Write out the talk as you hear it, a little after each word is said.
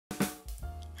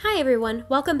Hi everyone,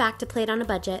 welcome back to Plate on a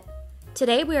Budget.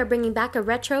 Today we are bringing back a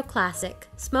retro classic,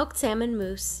 smoked salmon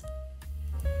mousse.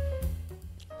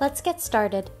 Let's get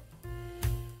started.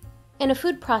 In a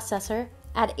food processor,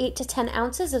 add 8 to 10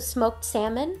 ounces of smoked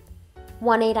salmon,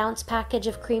 1 8-ounce package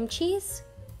of cream cheese,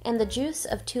 and the juice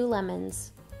of 2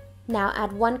 lemons. Now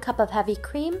add 1 cup of heavy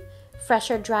cream, fresh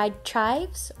or dried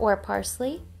chives or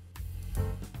parsley,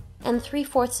 and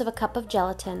 3/4 of a cup of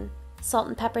gelatin, salt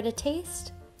and pepper to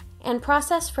taste, and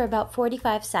process for about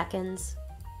 45 seconds.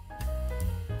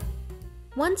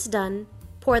 Once done,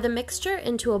 pour the mixture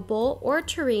into a bowl or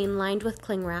tureen lined with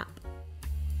cling wrap.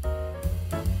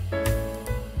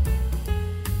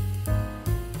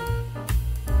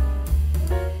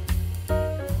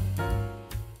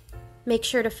 Make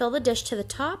sure to fill the dish to the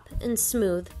top and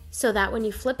smooth so that when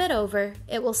you flip it over,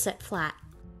 it will sit flat.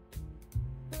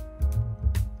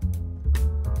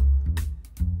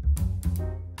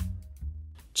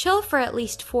 Chill for at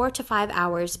least 4 to 5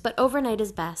 hours, but overnight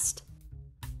is best.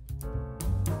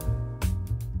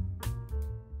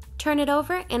 Turn it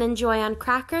over and enjoy on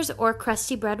crackers or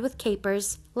crusty bread with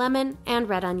capers, lemon, and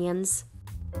red onions.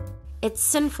 It's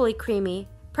sinfully creamy,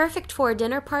 perfect for a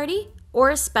dinner party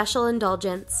or a special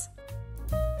indulgence.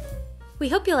 We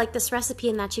hope you like this recipe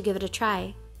and that you give it a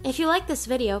try. If you like this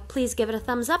video, please give it a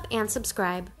thumbs up and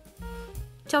subscribe.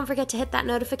 Don't forget to hit that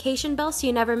notification bell so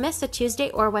you never miss a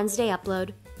Tuesday or Wednesday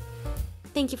upload.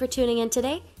 Thank you for tuning in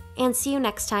today, and see you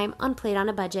next time on Plate on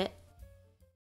a Budget.